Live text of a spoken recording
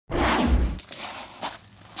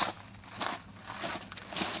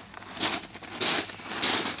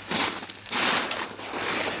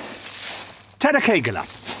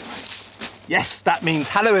Terrakegala. Yes, that means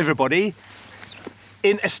hello everybody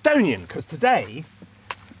in Estonian, because today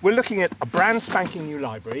we're looking at a brand spanking new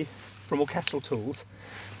library from Orchestral Tools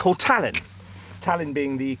called Tallinn. Tallinn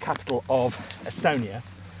being the capital of Estonia.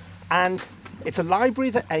 And it's a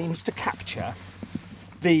library that aims to capture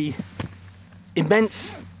the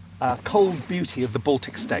immense cold beauty of the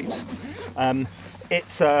Baltic states.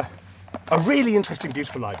 It's a really interesting,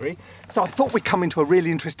 beautiful library. So I thought we'd come into a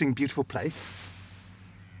really interesting, beautiful place,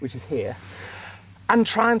 which is here, and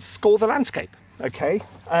try and score the landscape, okay?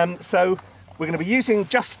 So we're going to be using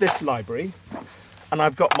just this library, and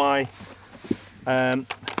I've got my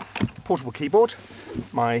portable keyboard,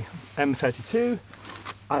 my M32,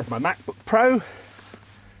 I have my MacBook Pro,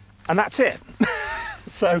 and that's it.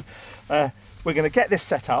 So we're going to get this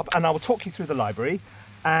set up, and I will talk you through the library,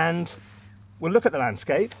 and we'll look at the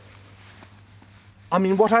landscape. I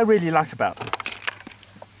mean, what I really like about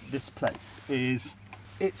this place is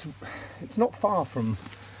it's not far from,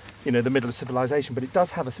 you know, the middle of civilization, but it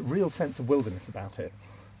does have a real sense of wilderness about it,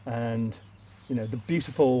 and you know, the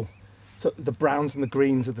beautiful the browns and the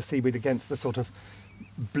greens of the seaweed against the sort of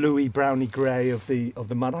bluey browny grey of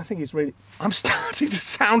the mud. I think it's really, I'm starting to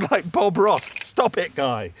sound like Bob Ross. Stop it,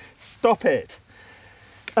 guy, stop it.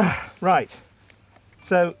 Right,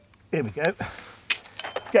 so here we go.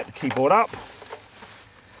 Get the keyboard up,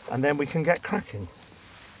 and then we can get cracking.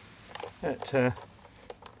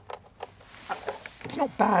 It's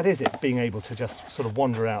not bad, is it, being able to just sort of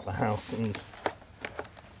wander out the house and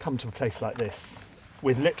come to a place like this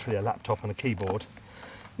with literally a laptop and a keyboard.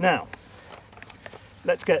 Now,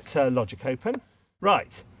 let's get Logic open.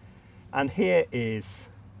 Right, and here is,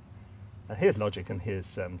 here's Logic and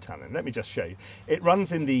here's Tallinn. Let me just show you. It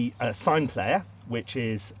runs in the sign player, which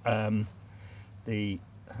is here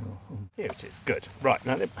it is, good. Right,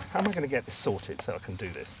 now how am I going to get this sorted so I can do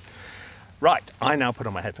this? Right, I now put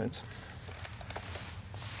on my headphones.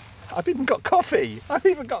 I've even got coffee. I've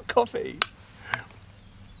even got coffee.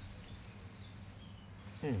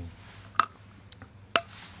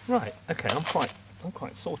 Right, okay, I'm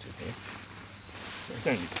quite sorted here. So I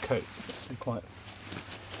don't need the coat. It's actually quite.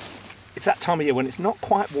 It's that time of year when it's not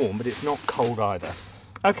quite warm, but it's not cold either.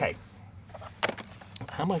 Okay.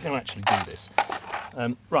 How am I going to actually do this?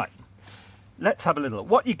 Right. Let's have a little look.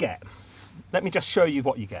 What you get. Let me just show you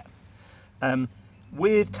what you get.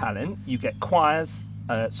 With Tallinn, you get choirs,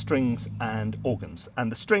 strings and organs,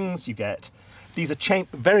 and the strings you get, these are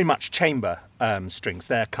very much chamber strings.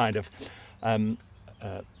 They're kind of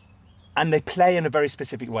and they play in a very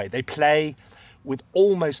specific way. They play with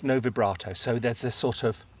almost no vibrato, so there's this sort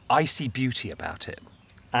of icy beauty about it,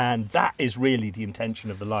 and that is really the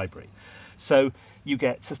intention of the library. So you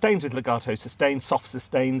get sustains with legato sustains, soft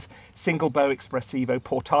sustains, single bow espressivo,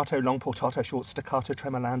 portato, long portato, short staccato,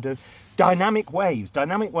 tremolando, dynamic waves.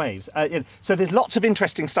 So there's lots of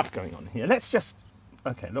interesting stuff going on here. Let's just,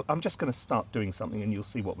 okay, look, I'm just going to start doing something and you'll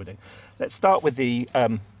see what we're doing. Let's start with the,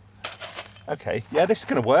 okay, yeah, this is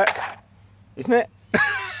going to work, isn't it?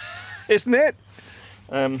 Isn't it?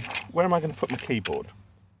 Where am I going to put my keyboard?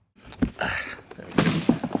 There we go.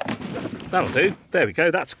 That'll do. There we go.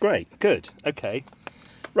 That's great. Good. Okay.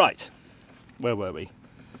 Right. Where were we?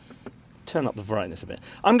 Turn up the brightness a bit.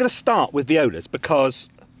 I'm going to start with violas because,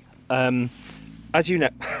 as you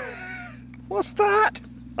know... What's that?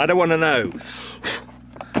 I don't want to know.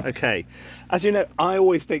 Okay. As you know, I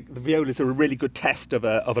always think the violas are a really good test of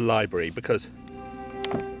a library because...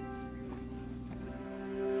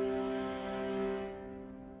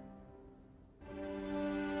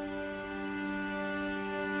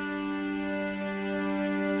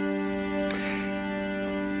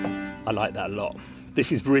 I like that a lot.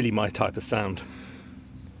 This is really my type of sound.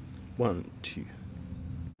 1, 2.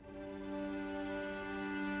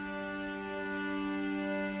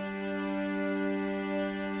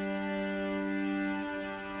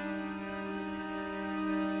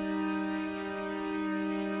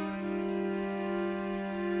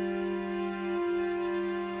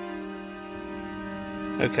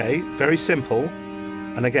 Okay, very simple.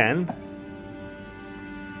 And again,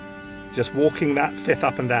 just walking that fifth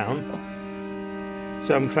up and down.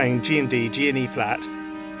 So I'm playing G and D, G and E flat,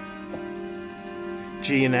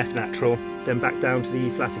 G and F natural, then back down to the E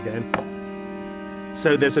flat again.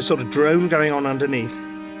 So there's a sort of drone going on underneath.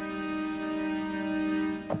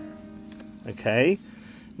 Okay,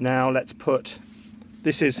 now let's put,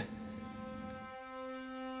 this is,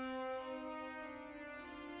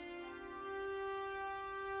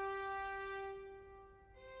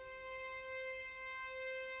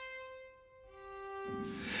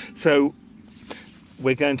 so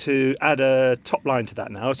we're going to add a top line to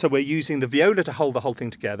that now. So we're using the viola to hold the whole thing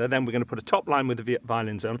together. Then we're going to put a top line with the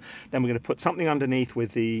violins on. Then we're going to put something underneath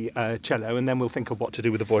with the cello, and then we'll think of what to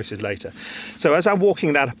do with the voices later. So as I'm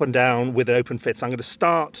walking that up and down with open fits, I'm going to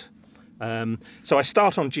start. So I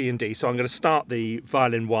start on G and D. So I'm going to start the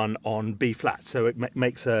violin 1 on B flat. So it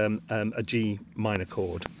makes a G minor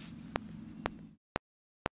chord.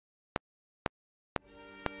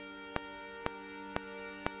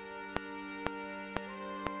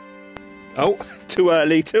 Oh, too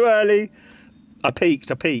early, too early. I peaked.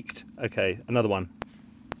 Okay, another one.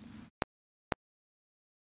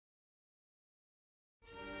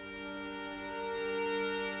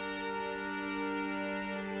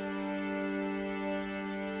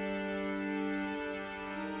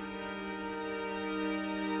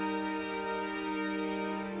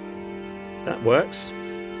 That works.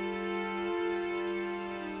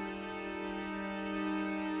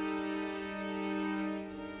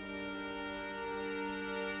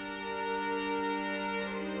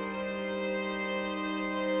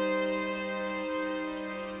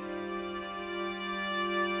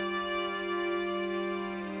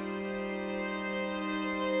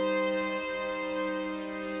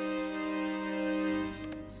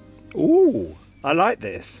 Ooh, I like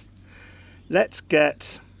this. Let's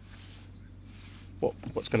get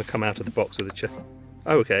what's going to come out of the box with the cello.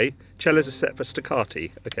 Oh, okay, cellos are set for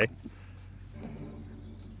staccati. Okay.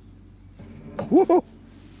 Woohoo!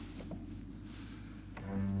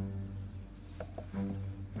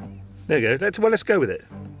 There you go. Let's go with it.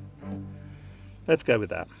 Let's go with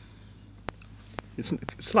that. It's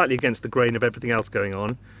slightly against the grain of everything else going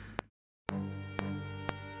on.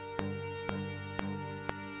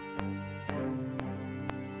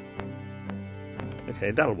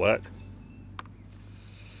 Okay, that'll work.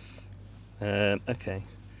 Okay,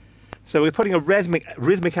 so we're putting a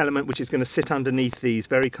rhythmic element which is going to sit underneath these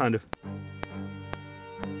very kind of.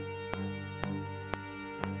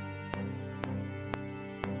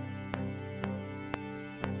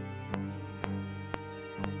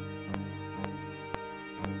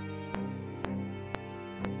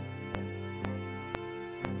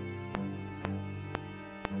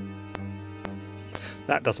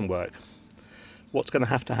 That doesn't work. What's going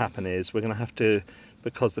to happen is we're going to have to,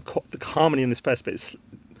 because the harmony in this first bit is,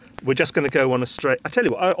 we're just going to go on a straight. I tell you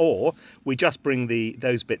what, or we just bring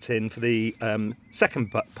those bits in for the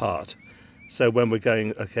second part. So when we're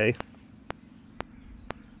going, okay,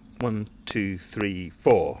 1, 2, 3,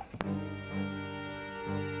 4.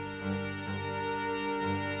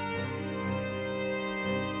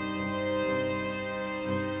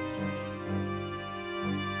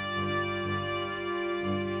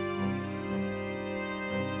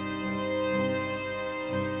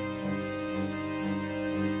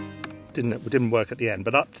 It didn't work at the end,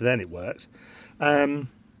 but up to then it worked.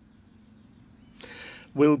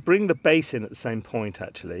 We'll bring the bass in at the same point,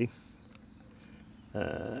 actually.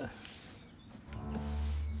 I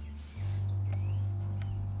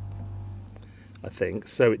think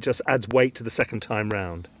so. It just adds weight to the second time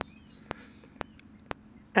round.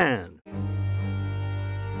 And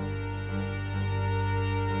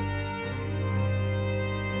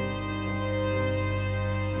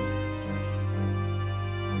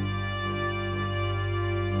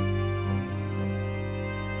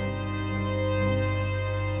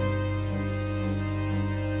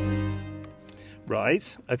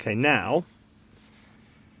right, okay, now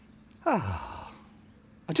I'm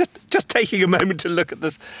just taking a moment to look at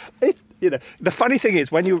this. You know, the funny thing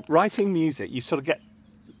is when you're writing music, you sort of get,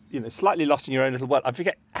 you know, slightly lost in your own little world. I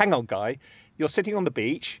forget, hang on, guy, you're sitting on the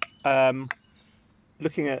beach,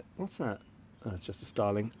 looking at, what's that? Oh, it's just a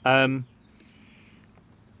starling.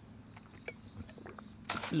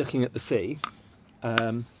 Looking at the sea,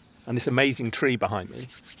 and this amazing tree behind me.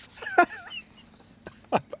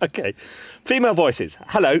 Okay, female voices.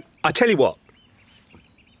 Hello, I tell you what,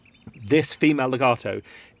 this female legato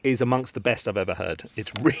is amongst the best I've ever heard.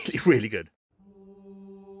 It's really, really good.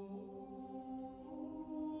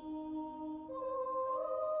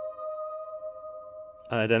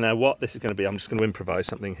 I don't know what this is going to be. I'm just going to improvise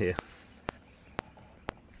something here.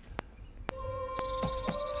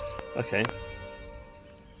 Okay.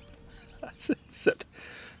 Except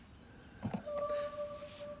I'm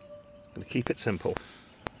going to keep it simple.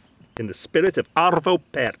 In the spirit of Arvo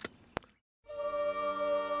Pärt.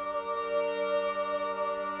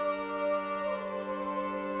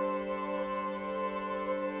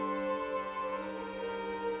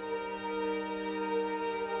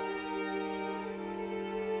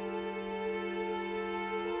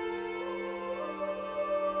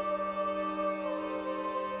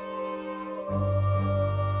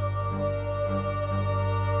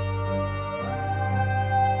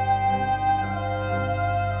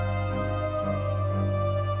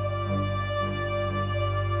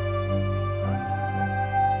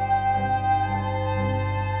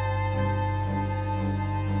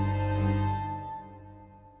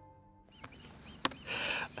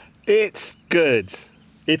 It's good.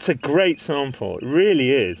 It's a great sample. It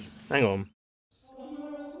really is. Hang on.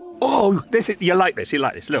 Oh, you like this.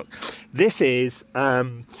 Look, this is,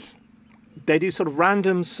 they do sort of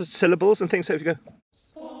random syllables and things. So if you go,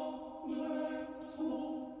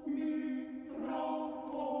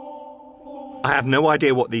 I have no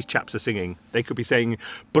idea what these chaps are singing. They could be saying,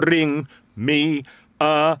 bring me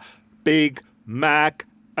a Big Mac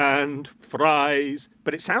and fries.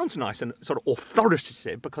 But it sounds nice and sort of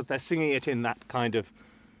authoritative because they're singing it in that kind of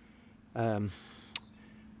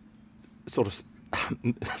sort of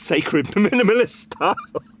sacred minimalist style.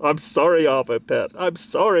 I'm sorry, Arvo Pärt. I'm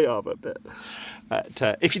sorry, Arvo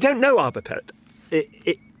Pärt. If you don't know Arvo Pärt,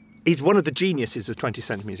 he's one of the geniuses of 20th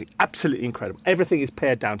century music. Absolutely incredible. Everything is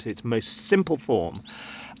pared down to its most simple form,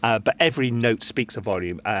 but every note speaks a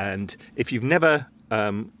volume. And if you've never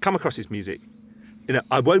come across his music, you know,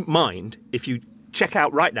 I won't mind if you check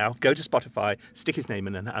out right now, go to Spotify, stick his name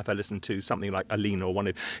in and have a listen to something like Aline or one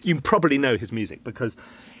of, you probably know his music because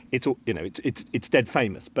it's, you know, it's dead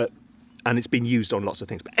famous, and it's been used on lots of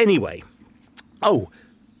things. But anyway, oh,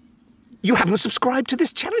 you haven't subscribed to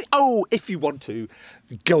this channel? Oh, if you want to,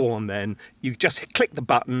 go on then. You just click the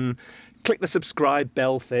button, click the subscribe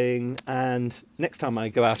bell thing, and next time I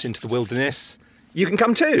go out into the wilderness, you can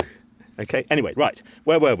come too. Okay, anyway, right,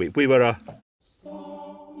 where were we? We were,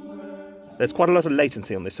 there's quite a lot of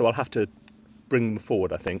latency on this, so I'll have to bring them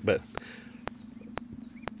forward, I think, but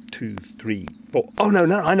 2, 3, 4. Oh, no,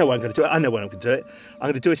 I know what I'm going to do it. I'm going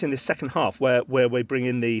to do it in this second half where we bring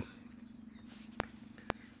in the...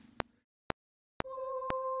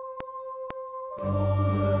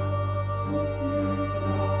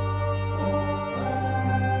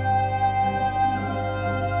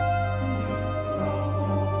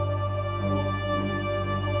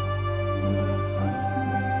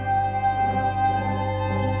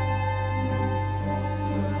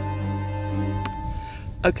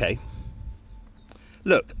 Okay,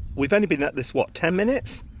 look, we've only been at this, what, 10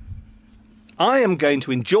 minutes? I am going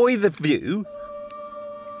to enjoy the view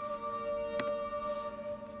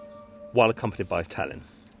while accompanied by Tallinn.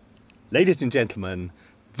 Ladies and gentlemen,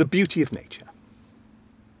 the beauty of nature.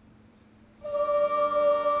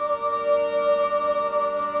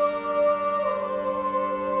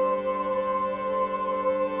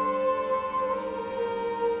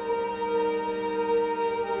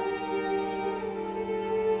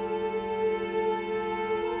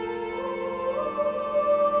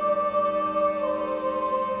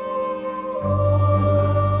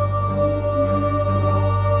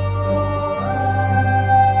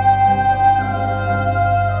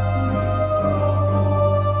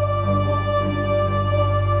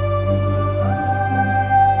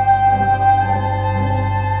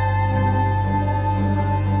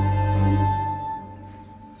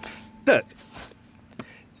 Look,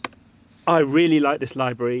 I really like this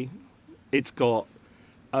library. It's got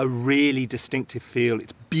a really distinctive feel.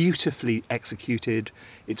 It's beautifully executed.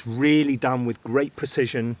 It's really done with great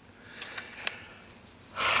precision.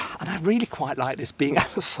 And I really quite like this being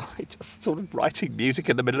outside, just sort of writing music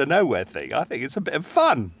in the middle of nowhere thing. I think it's a bit of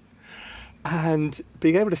fun. And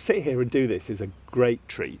being able to sit here and do this is a great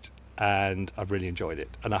treat. And I've really enjoyed it.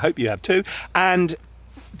 And I hope you have too. And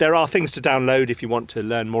there are things to download if you want to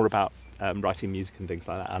learn more about writing music and things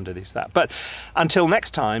like that under that. But until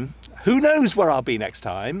next time, who knows where I'll be next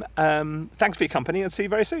time. Thanks for your company and see you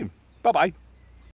very soon. Bye-bye.